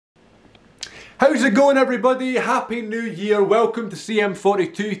How's it going, everybody? Happy New Year. Welcome to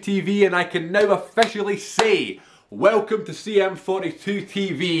CM42 TV, and I can now officially say welcome to CM42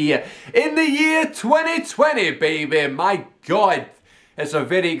 TV in the year 2020, baby. My God, it's a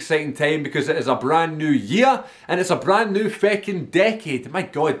very exciting time because it is a brand new year and it's a brand new feckin' decade. My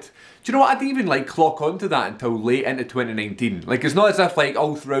God. Do you know what? I didn't even clock onto that until late into 2019. It's not as if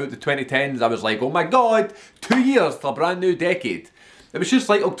all throughout the 2010s I was like, oh my God, 2 years to a brand new decade. It was just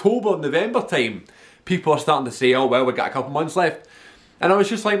October and November time. People are starting to say, oh well, we got a couple months left. And I was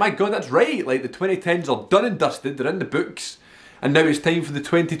just like, my God, that's right. The 2010s are done and dusted, they're in the books. And now it's time for the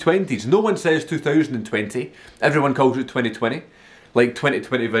 2020s. No one says 2020. Everyone calls it 2020.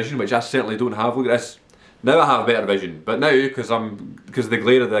 2020 vision, which I certainly don't have. Look at this. Now I have better vision. But now, because of the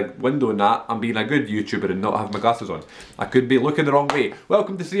glare of the window and that, I'm being a good YouTuber and not have my glasses on. I could be looking the wrong way.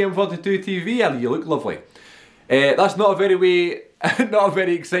 Welcome to CM42 TV, you look lovely. That's not a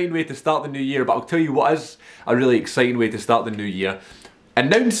very exciting way to start the new year, but I'll tell you what is a really exciting way to start the new year.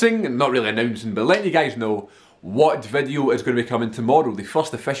 Not really announcing, but letting you guys know what video is going to be coming tomorrow. The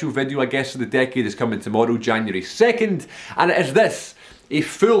first official video, I guess, of the decade is coming tomorrow, January 2nd, and it is this, a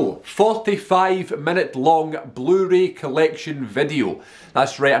full 45-minute long Blu-ray collection video.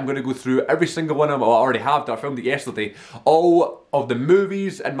 That's right, I'm going to go through every single one of them. I already have, I filmed it yesterday. All of the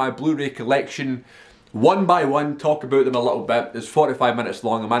movies in my Blu-ray collection, one by one, talk about them a little bit. It's 45 minutes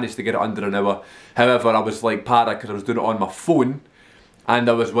long. I managed to get it under an hour. However, I was para because I was doing it on my phone, and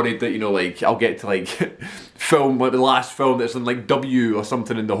I was worried that I'll get to film the last film that's in W or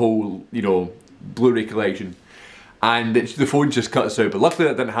something in the whole Blu-ray collection, and the phone just cuts out. But luckily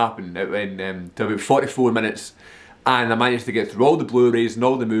that didn't happen. It went to about 44 minutes, and I managed to get through all the Blu-rays and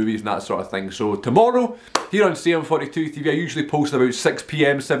all the movies and that sort of thing. So tomorrow here on CM42 TV, I usually post about 6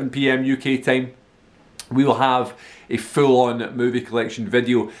 PM, 7 PM UK time. We will have a full-on movie collection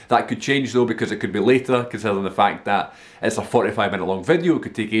video. That could change though, because it could be later, considering the fact that it's a 45-minute long video. It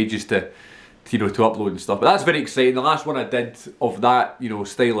could take ages to upload and stuff. But that's very exciting. The last one I did of that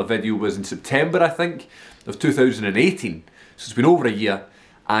style of video was in September, I think, of 2018. So it's been over a year.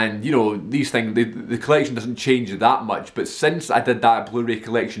 And these things, the collection doesn't change that much. But since I did that Blu-ray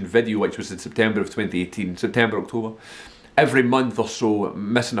collection video, which was in September of 2018, September, October, every month or so,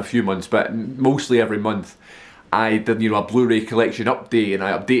 missing a few months, but mostly every month, I did a Blu-ray collection update, and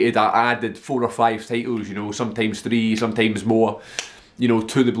I added 4 or 5 titles, sometimes 3, sometimes more,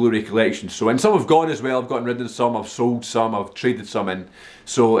 to the Blu-ray collection. So, and some have gone as well. I've gotten rid of some, I've sold some, I've traded some in.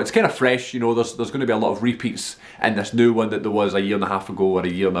 So it's kind of fresh, there's going to be a lot of repeats in this new one that there was a year and a half ago or a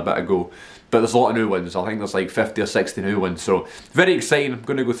year and a bit ago. But there's a lot of new ones. I think there's 50 or 60 new ones. So very exciting. I'm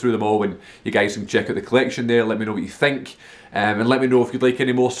going to go through them all, and you guys can check out the collection there. Let me know what you think. And let me know if you'd like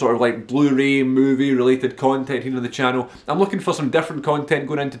any more sort of Blu-ray movie related content here on the channel. I'm looking for some different content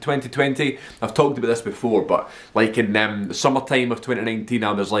going into 2020. I've talked about this before, but in the summertime of 2019,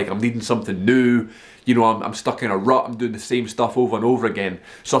 I was I'm needing something new. I'm stuck in a rut. I'm doing the same stuff over and over again.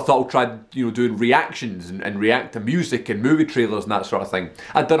 So I thought I'll try doing reactions and react to music and movie trailers and that sort of thing.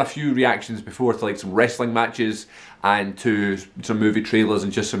 I'd done a few reactions before to some wrestling matches and to some movie trailers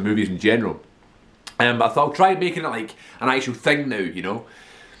and just some movies in general. But I thought I'll try making it an actual thing now,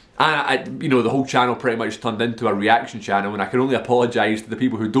 And the whole channel pretty much turned into a reaction channel, and I can only apologise to the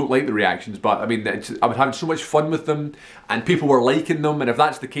people who don't like the reactions, but I mean, I was having so much fun with them, and people were liking them, and if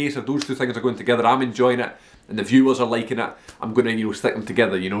that's the case, if those two things are going together, I'm enjoying it, and the viewers are liking it, I'm going to, stick them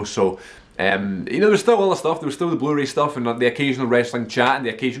together, so, there's still other stuff, there was still the Blu-ray stuff, and the occasional wrestling chat, and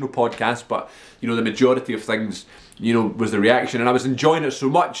the occasional podcast, but, the majority of things, was the reaction, and I was enjoying it so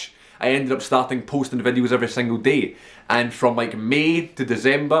much, I ended up starting posting videos every single day, and from May to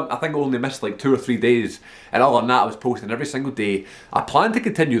December, I think I only missed 2 or 3 days, and other than that I was posting every single day. I plan to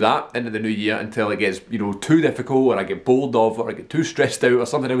continue that into the new year until it gets too difficult, or I get bored of, or I get too stressed out, or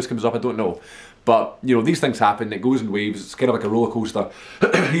something else comes up, I don't know. But these things happen, it goes in waves, it's kind of like a roller coaster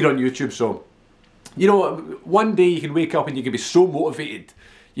here on YouTube. So one day you can wake up and you can be so motivated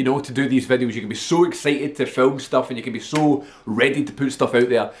to do these videos. You can be so excited to film stuff, and you can be so ready to put stuff out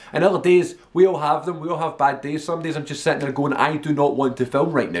there. And other days, we all have them, we all have bad days. Some days I'm just sitting there going, I do not want to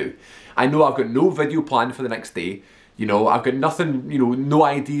film right now. I know I've got no video planned for the next day. I've got nothing, no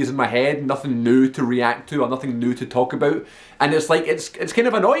ideas in my head, nothing new to react to, or nothing new to talk about. And it's it's kind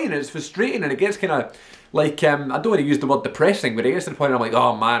of annoying, and it's frustrating, and it gets kind of I don't want to use the word depressing, but it gets to the point where I'm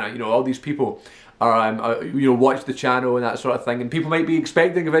oh man, all these people or you know, watch the channel and that sort of thing, and people might be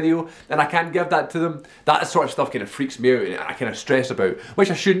expecting a video and I can't give that to them. That sort of stuff kind of freaks me out and I kind of stress about,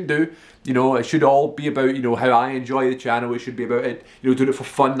 which I shouldn't do. You know, it should all be about, you know, how I enjoy the channel. It should be about it, you know, doing it for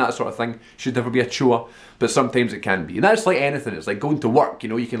fun, that sort of thing. Should never be a chore, but sometimes it can be. And that's like anything. It's like going to work. You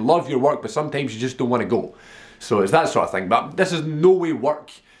know, you can love your work, but sometimes you just don't want to go. So it's that sort of thing. But this is no way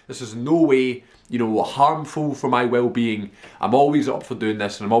work. This is no way, you know, harmful for my well-being. I'm always up for doing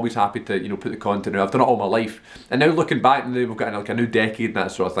this, and I'm always happy to, you know, put the content out. I've done it all my life, and now looking back, and we've got like a new decade and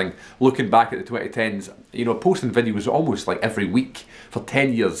that sort of thing. Looking back at the 2010s, you know, posting videos almost like every week for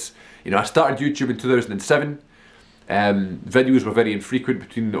 10 years. You know, I started YouTube in 2007. Videos were very infrequent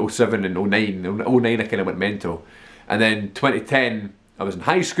between 07 and 09. 09 I kind of went mental, and then 2010. I was in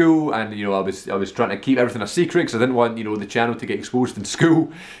high school, and you know, I was trying to keep everything a secret because I didn't want, you know, the channel to get exposed in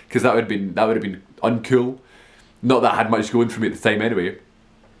school, because that would have been uncool. Not that I had much going for me at the time anyway.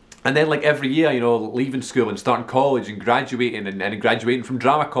 And then like every year, you know, leaving school and starting college and graduating and graduating from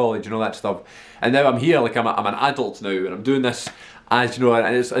drama college and all that stuff. And now I'm here, like I'm an adult now, and I'm doing this as, you know,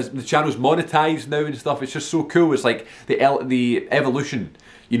 and as the channel's monetized now and stuff. It's just so cool. It's like the evolution,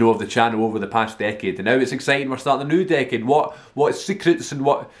 you know, of the channel over the past decade, and now it's exciting. We're starting a new decade. What secrets and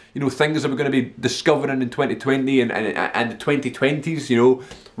what, you know, things are we going to be discovering in 2020 and the 2020s? You know,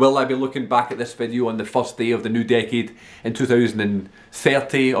 will I be looking back at this video on the first day of the new decade in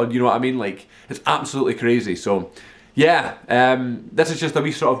 2030, or you know what I mean? Like, it's absolutely crazy. So yeah, this is just a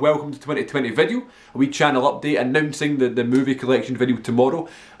wee sort of welcome to 2020 video, a wee channel update announcing the movie collection video tomorrow.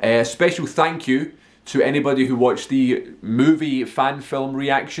 Special thank you to anybody who watched the movie fan film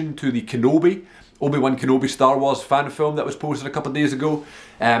reaction to the Kenobi, Obi-Wan Kenobi Star Wars fan film that was posted a couple of days ago.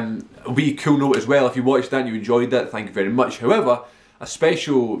 A wee cool note as well, if you watched that and you enjoyed that, thank you very much. However, a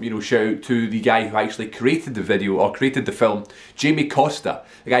special, you know, shout out to the guy who actually created the video, or created the film, Jamie Costa,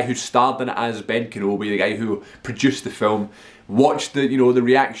 the guy who starred in it as Ben Kenobi, the guy who produced the film, watched the, you know, the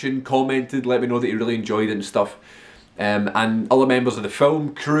reaction, commented, let me know that he really enjoyed it and stuff. And other members of the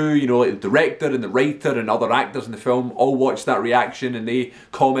film crew, you know, like the director and the writer and other actors in the film, all watched that reaction, and they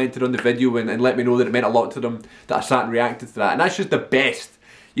commented on the video and let me know that it meant a lot to them that I sat and reacted to that. And that's just the best.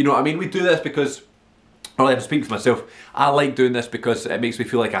 You know what I mean? We do this because, well, I'm speaking for myself, I like doing this because it makes me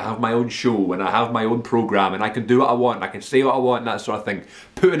feel like I have my own show and I have my own programme and I can do what I want and I can say what I want and that sort of thing.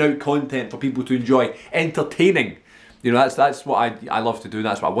 Putting out content for people to enjoy, entertaining. You know, that's what I love to do.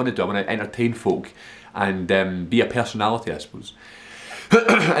 That's what I want to do. I want to entertain folk and be a personality, I suppose.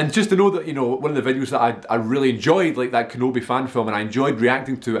 And just to know that, you know, one of the videos that I really enjoyed, like that Kenobi fan film, and I enjoyed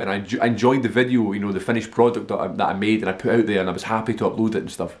reacting to it, and I enjoyed the video, you know, the finished product that I made and I put out there, and I was happy to upload it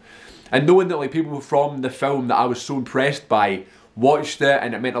and stuff. And knowing that like people from the film that I was so impressed by watched it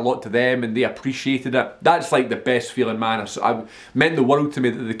and it meant a lot to them and they appreciated it, that's like the best feeling, man. It meant the world to me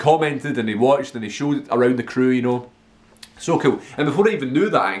that they commented and they watched and they showed it around the crew, you know. So cool. And before I even knew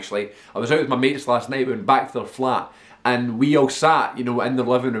that, actually, I was out with my mates last night. We went back to their flat and we all sat, you know, in their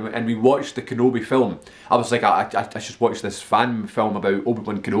living room and we watched the Kenobi film. I was like, I just watched this fan film about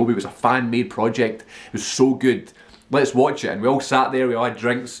Obi-Wan Kenobi. It was a fan-made project. It was so good. Let's watch it. And we all sat there, we all had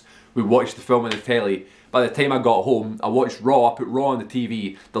drinks, we watched the film on the telly. By the time I got home, I watched Raw. I put Raw on the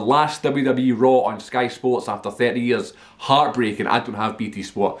TV. The last WWE Raw on Sky Sports after 30 years. Heartbreaking. I don't have BT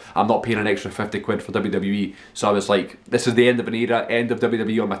Sport. I'm not paying an extra 50 quid for WWE. So I was like, this is the end of an era, end of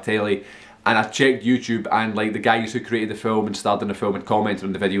WWE on my telly. And I checked YouTube, and like the guys who created the film and starred in the film and commented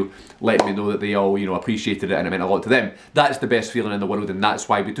on the video let me know that they all, you know, appreciated it and it meant a lot to them. That's the best feeling in the world, and that's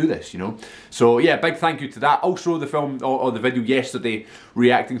why we do this, you know. So yeah, big thank you to that. Also the film, or the video yesterday,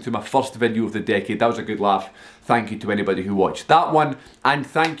 reacting to my first video of the decade. That was a good laugh. Thank you to anybody who watched that one, and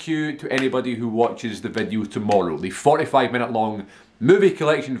thank you to anybody who watches the video tomorrow. The 45-minute long movie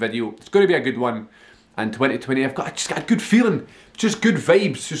collection video. It's going to be a good one. And 2020, I just got a good feeling, just good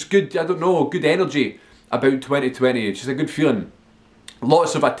vibes, just good, I don't know, good energy about 2020. It's just a good feeling.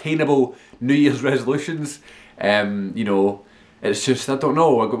 Lots of attainable New Year's resolutions. You know, it's just, I don't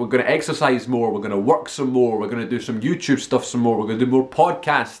know, we're going to exercise more, we're going to work some more, we're going to do some YouTube stuff some more, we're going to do more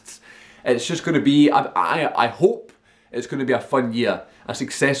podcasts. It's just going to be, I hope it's going to be a fun year, a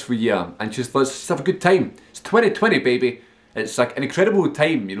successful year, and just let's just have a good time. It's 2020, baby. It's like an incredible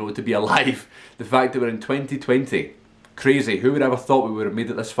time, you know, to be alive. The fact that we're in 2020. Crazy. Who would ever thought we would have made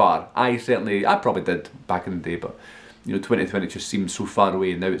it this far? I probably did back in the day, but you know, 2020 just seems so far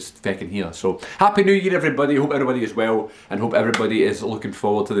away and now it's feckin' here. So, Happy New Year everybody. Hope everybody is well and hope everybody is looking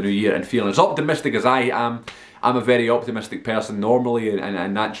forward to the new year and feeling as optimistic as I am. I'm a very optimistic person normally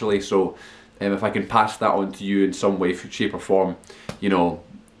and naturally, so if I can pass that on to you in some way, shape or form, you know,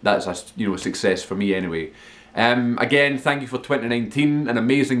 that's a, you know, success for me anyway. Again, thank you for 2019, an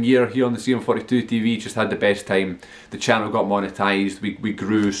amazing year here on the CM42 TV. Just had the best time. The channel got monetized. We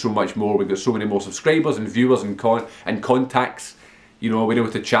grew so much more. We got so many more subscribers and viewers and contacts. You know, we're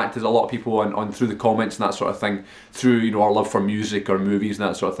able to chat to a lot of people on through the comments and that sort of thing, through, you know, our love for music or movies and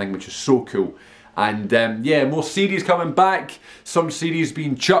that sort of thing, which is so cool. And yeah, more series coming back, some series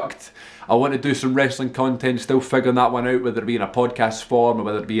being chucked. I want to do some wrestling content, still figuring that one out, whether it be in a podcast form or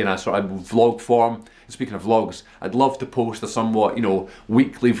whether it be in a sort of vlog form. Speaking of vlogs, I'd love to post a somewhat, you know,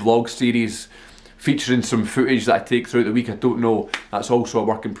 weekly vlog series featuring some footage that I take throughout the week. I don't know, that's also a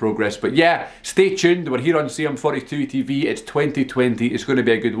work in progress. But yeah, stay tuned. We're here on CM42 TV. It's 2020. It's going to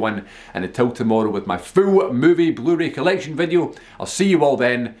be a good one. And until tomorrow with my full movie Blu-ray collection video, I'll see you all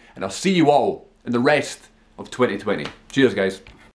then, and I'll see you all in the rest of 2020. Cheers, guys.